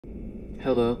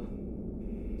Hello.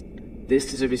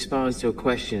 This is a response to a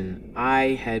question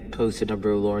I had posted on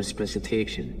Bro Lawrence's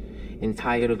presentation,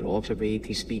 entitled "Authority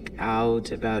to Speak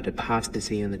Out About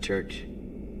Apostasy in the Church."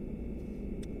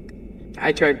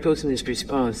 I tried posting this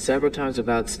response several times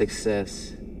without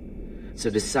success,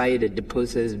 so decided to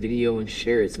post this video and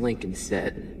share its link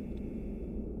instead.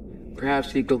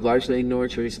 Perhaps people largely ignore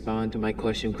to respond to my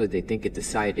question because they think it's a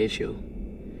side issue.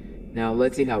 Now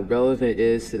let's see how relevant it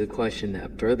is to the question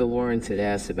that Brother Lawrence had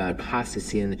asked about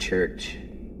apostasy in the church.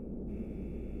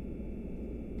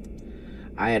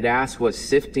 I had asked what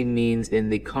sifting means in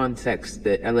the context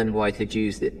that Ellen White had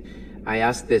used it. I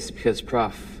asked this because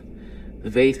Prof.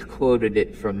 Vaith quoted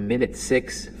it from minute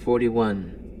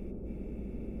 6:41.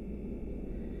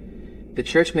 The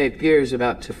church may appear is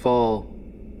about to fall,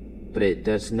 but it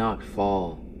does not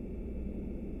fall.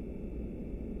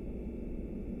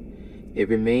 It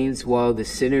remains while the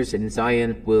sinners in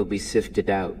Zion will be sifted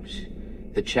out,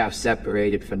 the chaff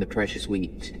separated from the precious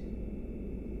wheat.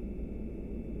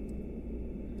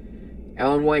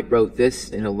 Ellen White wrote this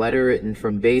in a letter written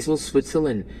from Basel,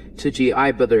 Switzerland to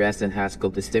G.I. Brother S. N. Haskell,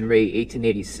 December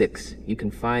 1886. You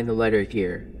can find the letter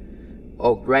here.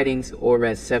 Oak Writings,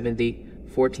 Ores 70,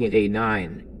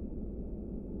 1489.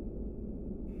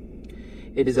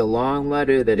 It is a long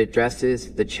letter that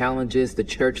addresses the challenges the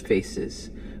church faces,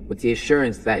 with the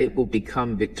assurance that it will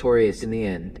become victorious in the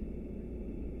end.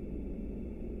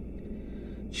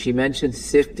 She mentions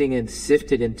sifting and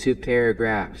sifted in 2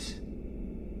 paragraphs,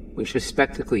 which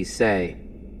respectively say,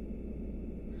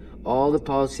 all the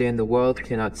policy in the world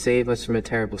cannot save us from a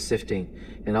terrible sifting,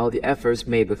 and all the efforts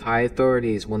made with high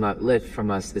authorities will not lift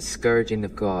from us the scourging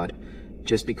of God,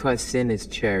 just because sin is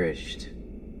cherished.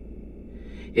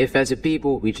 If as a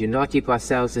people we do not keep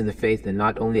ourselves in the faith and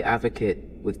not only advocate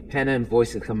with pen and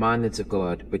voice the commandments of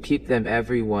God, but keep them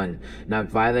every one, not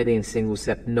violating a single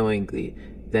step knowingly,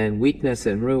 then weakness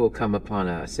and ruin will come upon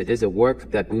us. It is a work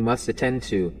that we must attend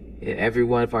to in every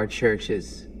one of our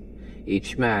churches.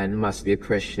 Each man must be a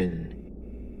Christian.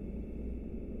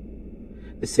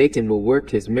 The Satan will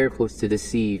work his miracles to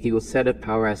deceive. He will set up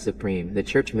power as supreme. The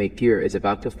church made pure is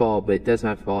about to fall, but it does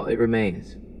not fall, it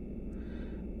remains.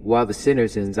 While the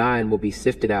sinners in Zion will be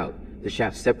sifted out, the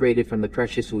chaff separated from the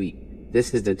precious wheat.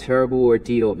 This is the terrible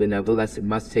ordeal, but nevertheless it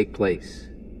must take place.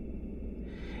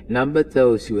 None but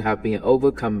those who have been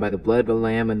overcome by the blood of the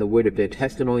Lamb and the word of their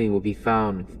testimony will be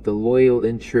found, the loyal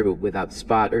and true, without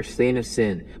spot or stain of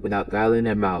sin, without guile in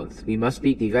their mouths. We must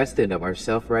be divested of our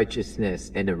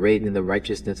self-righteousness and arrayed in the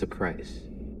righteousness of Christ.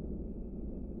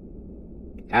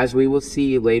 As we will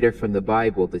see later from the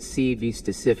Bible, the sieve used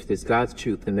to sift is God's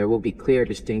truth, and there will be clear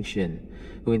distinction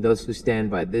between those who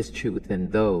stand by this truth and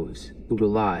those who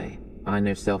rely on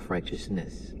their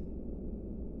self-righteousness.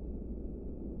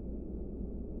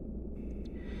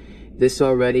 This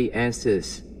already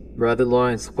answers Brother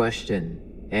Lawrence's question.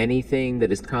 Anything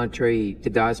that is contrary to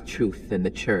God's truth in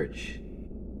the church.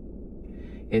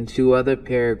 In 2 other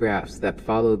paragraphs that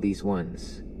follow these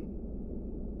ones,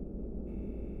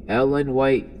 Ellen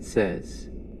White says,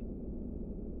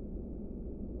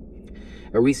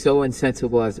 are we so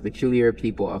insensible as a peculiar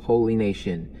people, a holy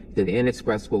nation, to the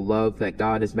inexpressible love that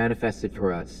God has manifested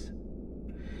for us?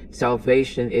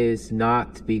 Salvation is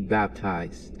not to be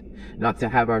baptized, not to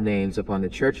have our names upon the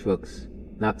church books,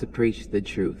 not to preach the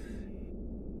truth.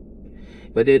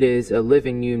 But it is a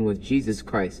living union with Jesus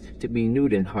Christ, to be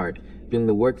renewed in heart, doing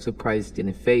the works of Christ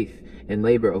in faith and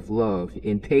labor of love,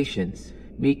 in patience,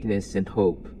 meekness, and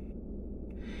hope.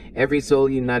 Every soul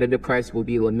united to Christ will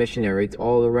be a missionary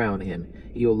all around him.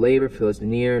 He will labor for those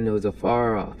near and those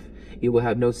afar off. He will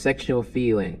have no sectional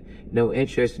feeling, no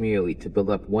interest merely to build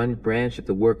up one branch of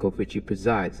the work of which he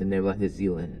presides and never let his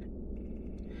zeal in.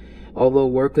 Although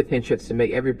work with interest to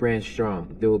make every branch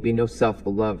strong, there will be no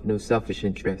self-love, no selfish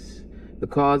interests. The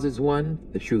cause is one,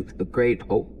 the truth, the great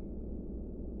hope.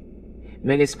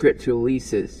 Manuscript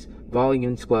Releases,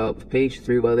 Volume 12, page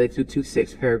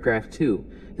 31226, paragraph 2.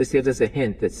 This gives us a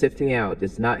hint that sifting out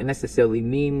does not necessarily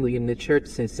mean leaving the church,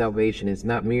 since salvation is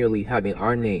not merely having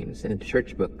our names in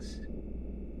church books.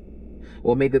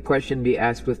 Or may the question be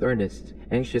asked with earnest,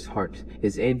 anxious heart,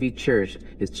 is envy cherished,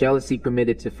 is jealousy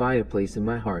permitted to find a place in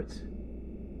my heart?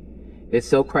 If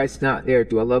so Christ not there,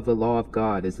 do I love the law of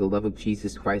God as the love of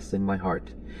Jesus Christ in my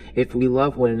heart? If we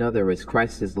love one another as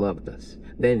Christ has loved us,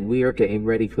 then we are getting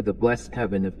ready for the blessed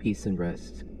heaven of peace and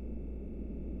rest.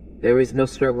 There is no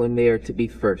struggling there to be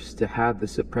first, to have the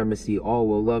supremacy. All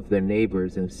will love their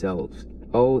neighbors themselves.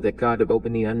 Oh, that God would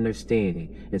open the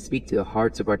understanding and speak to the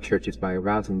hearts of our churches by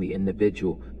arousing the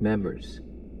individual members.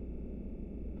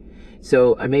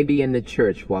 So I may be in the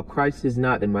church while Christ is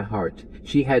not in my heart.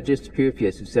 She had just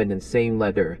Purpius, who said in the same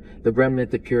letter, the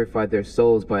remnant that purify their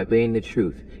souls by obeying the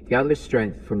truth, gather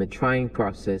strength from the trying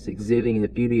process, exhibiting the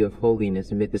beauty of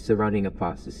holiness amid the surrounding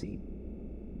apostasy.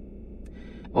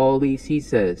 All these, he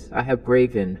says, I have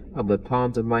graven on the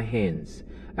palms of my hands.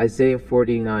 Isaiah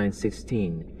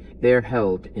 49:16. They are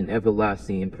held in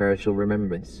everlasting and perishable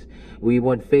remembrance. We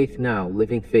want faith now,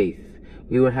 living faith.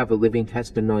 We will have a living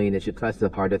testimony that should touch the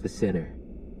heart of the sinner.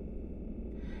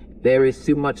 There is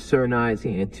too much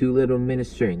sermonizing and too little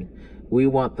ministering. We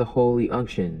want the holy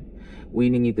unction. We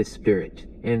need the spirit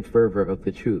and fervor of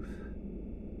the truth.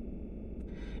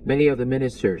 Many of the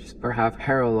ministers are half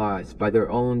paralyzed by their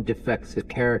own defects of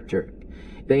character.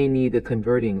 They need the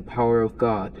converting power of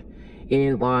God.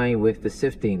 In line with the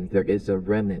sifting, there is a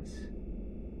remnant.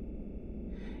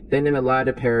 Then in a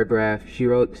latter paragraph, she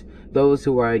wrote, those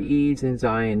who are at ease in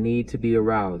Zion need to be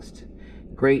aroused.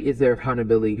 Great is their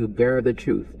accountability who bear the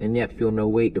truth and yet feel no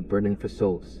weight of burden for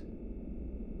souls.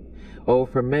 Oh,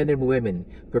 for men and women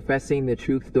professing the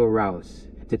truth to arouse,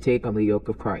 to take on the yoke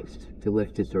of Christ, to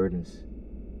lift his burdens.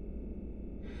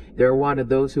 There are wanted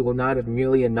those who will not have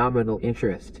merely a nominal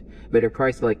interest, but a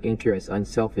Christ-like interest,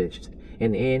 unselfish,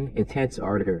 and in intense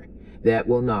ardor, that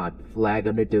will not flag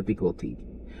under difficulty,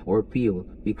 or feel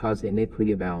because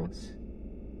iniquity abounds.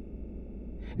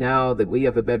 Now that we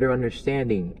have a better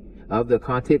understanding of the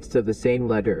context of the same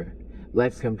letter,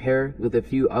 let's compare with a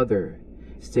few other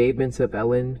statements of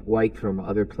Ellen White from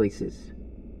other places.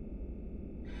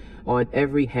 On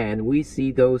every hand, we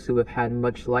see those who have had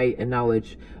much light and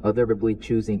knowledge deliberately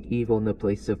choosing evil in the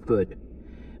place of good.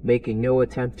 Making no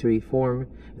attempt to reform,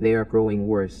 they are growing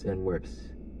worse and worse.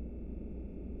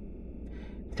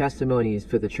 Testimonies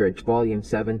for the Church, Volume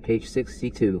 7, page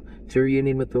 62. Through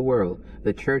union with the world,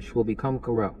 the Church will become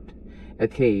corrupt, a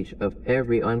cage of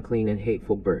every unclean and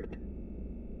hateful bird.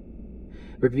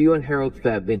 Review and Herald,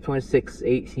 Feb. 26,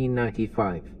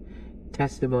 1895.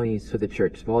 Testimonies for the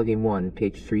Church, Volume 1,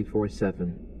 page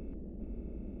 347.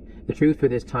 The truth for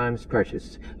this time is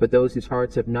precious, but those whose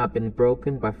hearts have not been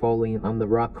broken by falling on the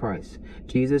rock Christ,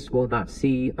 Jesus, will not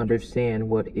see, understand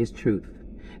what is truth.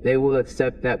 They will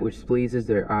accept that which pleases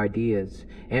their ideas,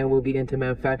 and will begin to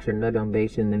manufacture no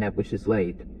foundation in that which is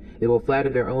laid. They will flatter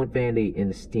their own vanity and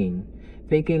esteem,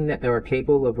 thinking that they are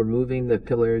capable of removing the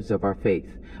pillars of our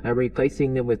faith, and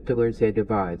replacing them with pillars they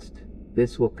devised.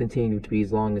 This will continue to be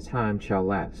as long as time shall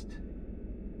last.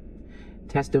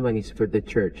 Testimonies for the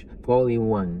Church, Volume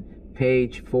 1,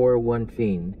 page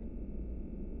 415.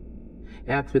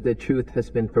 After the truth has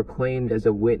been proclaimed as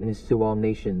a witness to all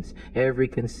nations, every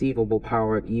conceivable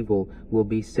power of evil will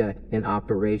be set in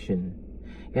operation,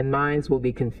 and minds will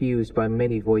be confused by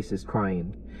many voices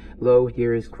crying, Lo,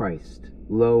 here is Christ.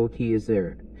 Lo, he is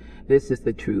there. This is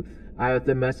the truth. I have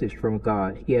the message from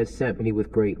God. He has sent me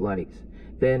with great light.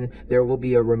 Then there will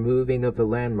be a removing of the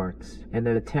landmarks and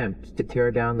an attempt to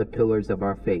tear down the pillars of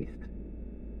our faith.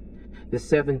 The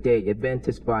Seventh-day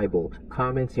Adventist Bible,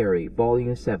 Commentary,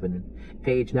 Volume 7,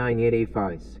 page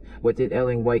 9885. What did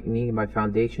Ellen White mean by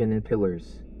foundation and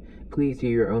pillars? Please do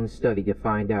your own study to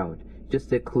find out.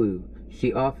 Just a clue.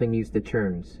 She often used the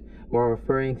terms, while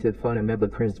referring to the fundamental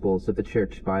principles of the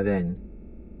Church by then.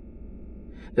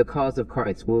 The cause of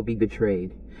Christ will be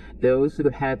betrayed. Those who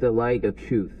have had the light of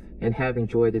truth and have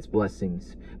enjoyed its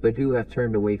blessings, but who have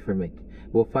turned away from it,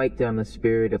 will fight down the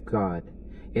Spirit of God.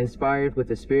 Inspired with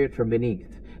the Spirit from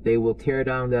beneath, they will tear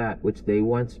down that which they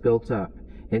once built up,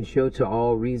 and show to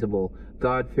all reasonable,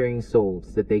 God-fearing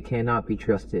souls that they cannot be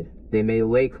trusted. They may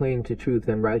lay claim to truth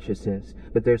and righteousness,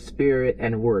 but their spirit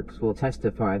and works will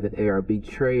testify that they are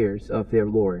betrayers of their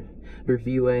Lord.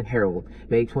 Review and Herald,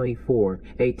 May 24,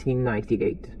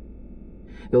 1898.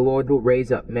 The Lord will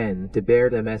raise up men to bear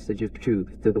the message of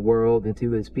truth to the world and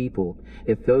to his people,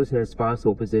 if those in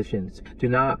responsible positions do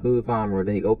not move onward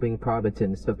in the open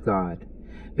providence of God,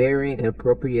 bearing an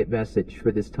appropriate message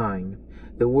for this time.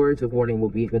 The words of warning will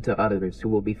be given to others who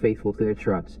will be faithful to their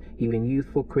trust. Even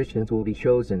youthful Christians will be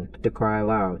chosen to cry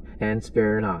aloud and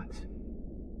spare not.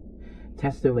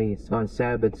 Testimonies on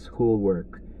Sabbath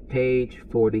Schoolwork, page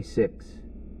 46.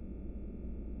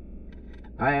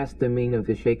 I asked the meaning of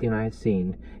the shaking I had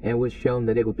seen, and was shown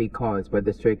that it would be caused by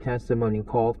the strict testimony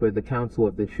called for the counsel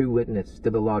of the true witness to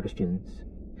the Laodiceans.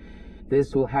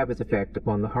 This will have its effect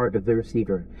upon the heart of the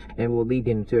receiver, and will lead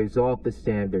him to exalt the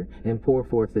standard and pour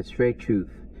forth the straight truth.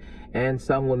 And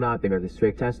some will not bear the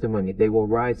strict testimony, they will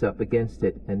rise up against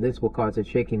it, and this will cause a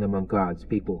shaking among God's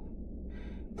people.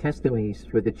 Testimonies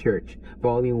for the Church,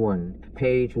 Volume 1,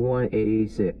 page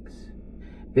 186.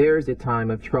 There is a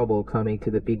time of trouble coming to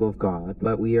the people of God,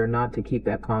 but we are not to keep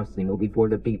that constantly before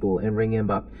the people and bring him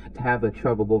up to have a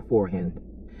trouble beforehand.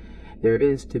 There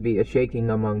is to be a shaking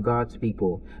among God's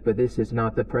people, but this is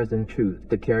not the present truth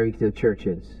to carry to the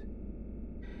churches.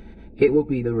 It will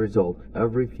be the result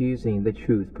of refusing the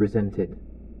truth presented.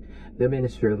 The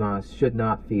minister-in-laws should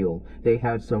not feel they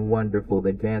have some wonderful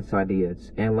advanced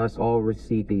ideas, and unless all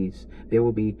receive these, they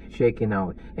will be shaken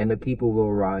out, and the people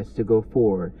will rise to go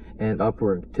forward and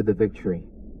upward to the victory.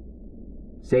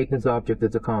 Satan's object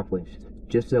is accomplished,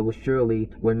 just as surely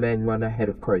when men run ahead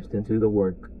of Christ into the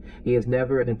work. He is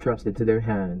never entrusted to their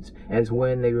hands, as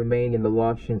when they remain in the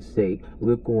Loshan state,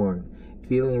 lukewarm,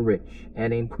 feeling rich,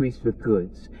 and increased with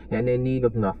goods, and in need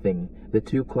of nothing. The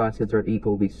two classes are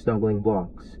equally stumbling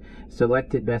blocks.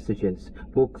 Selected Messages,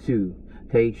 Book 2,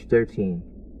 page 13.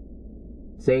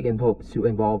 Satan hopes to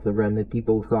involve the remnant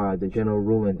people of God, the general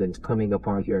ruin that is coming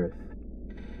upon the earth.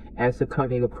 As the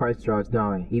coming of Christ draws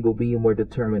nigh, he will be more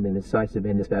determined and decisive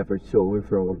in his efforts to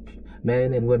overthrow it.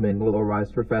 Men and women will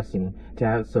arise professing to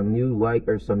have some new light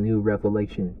or some new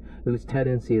revelation, whose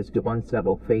tendency is to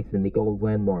unsettle faith in the old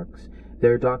landmarks.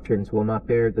 Their doctrines will not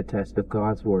bear the test of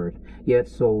God's word, yet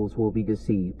souls will be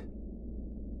deceived.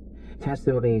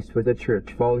 Testimonies for the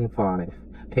Church, Volume 5,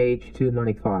 page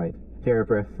 295,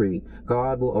 paragraph 3.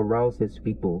 God will arouse his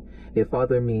people. If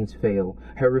other means fail,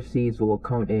 heresies will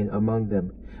come in among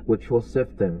them, which will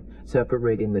sift them,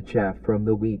 separating the chaff from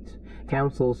the wheat.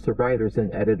 Counsels to writers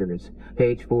and editors,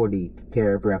 page 40,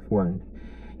 paragraph 1.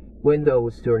 When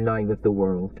those who are nigh with the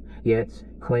world, yet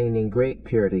claiming great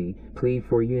purity, plead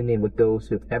for union with those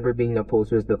who have ever been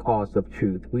opposers of the cause of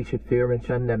truth, we should fear and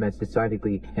shun them as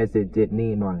decidedly as it did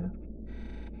Nehemiah.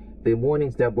 The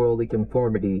warnings that worldly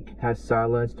conformity has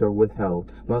silenced or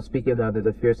withheld must be given under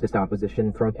the fiercest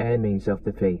opposition from enemies of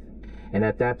the faith. And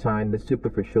at that time the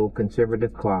superficial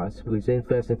conservative class, whose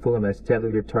influence and influence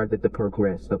steadily retarded the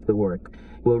progress of the work,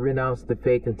 will renounce the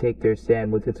faith and take their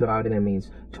stand with its avowed enemies,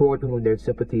 toward whom their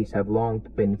sympathies have long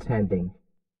been tending.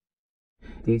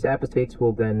 These apostates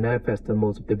will then manifest the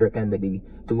most bitter enmity,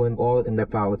 doing all in their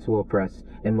power to oppress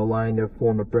and malign their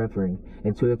former brethren,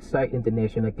 and to excite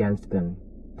indignation against them.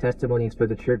 Testimonies for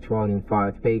the Church, Volume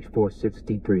 5, page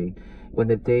 463. When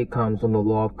the day comes when the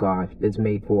law of God is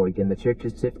made void, and the Church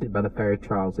is sifted by the fire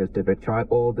trials as to try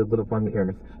all that live upon the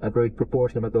earth, a great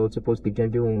proportion of those supposed to be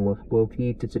genuine will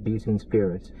heed to seducing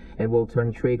spirits, and will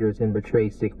turn traitors and betray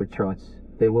sacred trusts.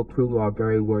 They will prove our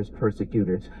very worst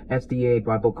persecutors. SDA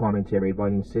Bible Commentary,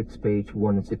 Volume 6, page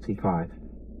 165.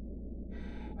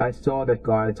 I saw that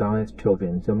God's honest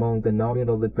children among the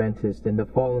nominal Adventists in the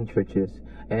fallen churches,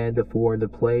 and before the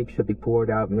plague shall be poured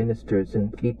out, ministers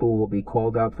and people will be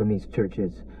called out from these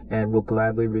churches, and will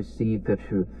gladly receive the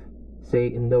truth.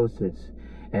 Satan knows this,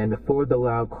 and before the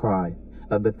loud cry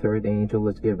of the third angel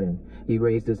is given, he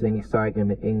raises an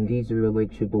excitement in these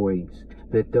religious boys,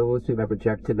 that those who have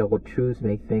rejected the old truth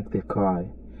may think that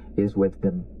God is with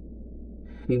them.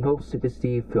 He hopes to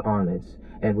deceive the honest,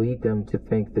 and lead them to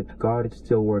think that God is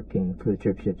still working for the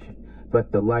churches.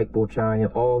 But the light will shine,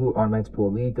 and all who are honest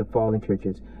will leave the fallen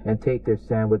churches and take their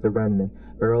stand with the remnant.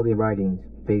 Early Writings,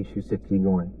 page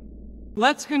 261.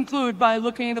 Let's conclude by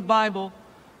looking at the Bible.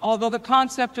 Although the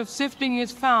concept of sifting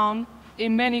is found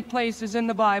in many places in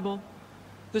the Bible,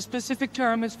 the specific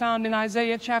term is found in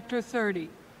Isaiah chapter 30,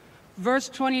 verse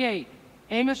 28,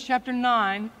 Amos chapter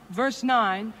 9, verse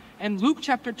 9, and Luke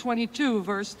chapter 22,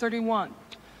 verse 31.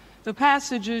 The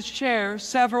passages share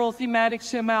several thematic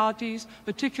similarities,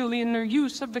 particularly in their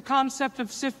use of the concept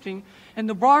of sifting and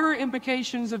the broader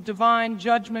implications of divine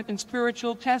judgment and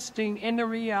spiritual testing in the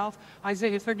realm,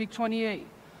 Isaiah 30:28.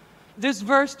 This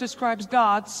verse describes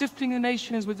God sifting the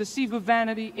nations with the sieve of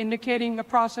vanity, indicating a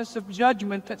process of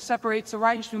judgment that separates the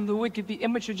righteous from the wicked, the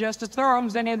image of justice,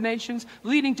 throws any nations,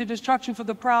 leading to destruction for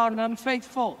the proud and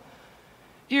unfaithful.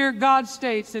 Here God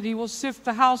states that he will sift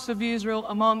the house of Israel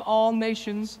among all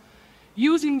nations,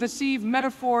 using the sieve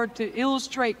metaphor to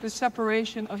illustrate the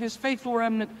separation of his faithful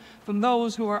remnant from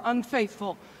those who are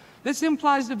unfaithful. This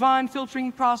implies divine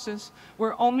filtering process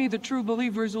where only the true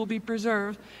believers will be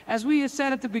preserved. As we had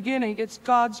said at the beginning, it's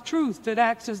God's truth that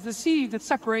acts as the sieve that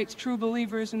separates true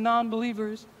believers and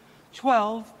non-believers.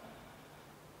 12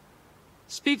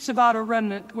 speaks about a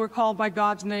remnant who are called by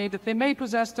God's name, that they may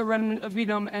possess the remnant of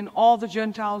Edom and all the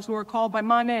Gentiles who are called by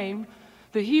my name.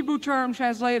 The Hebrew term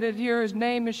translated here is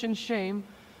name, mission, shame,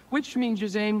 which means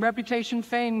Yazim, reputation,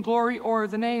 fame, glory, or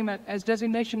the name as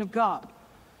designation of God.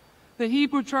 The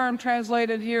Hebrew term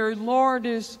translated here, Lord,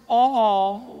 is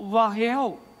all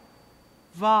Vaheho,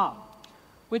 Va,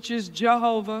 which is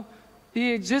Jehovah,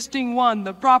 the existing one,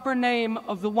 the proper name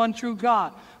of the one true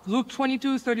God. Luke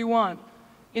 22:31.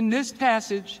 In this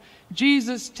passage,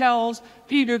 Jesus tells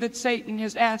Peter that Satan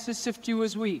has asked to sift you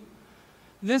as wheat.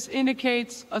 This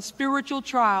indicates a spiritual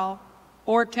trial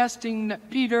or testing that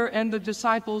Peter and the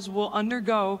disciples will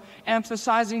undergo,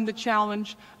 emphasizing the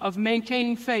challenge of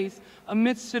maintaining faith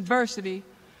amidst adversity.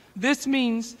 This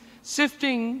means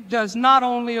sifting does not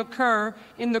only occur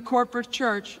in the corporate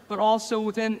church, but also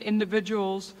within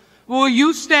individuals. Will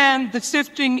you stand the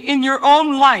sifting in your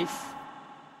own life?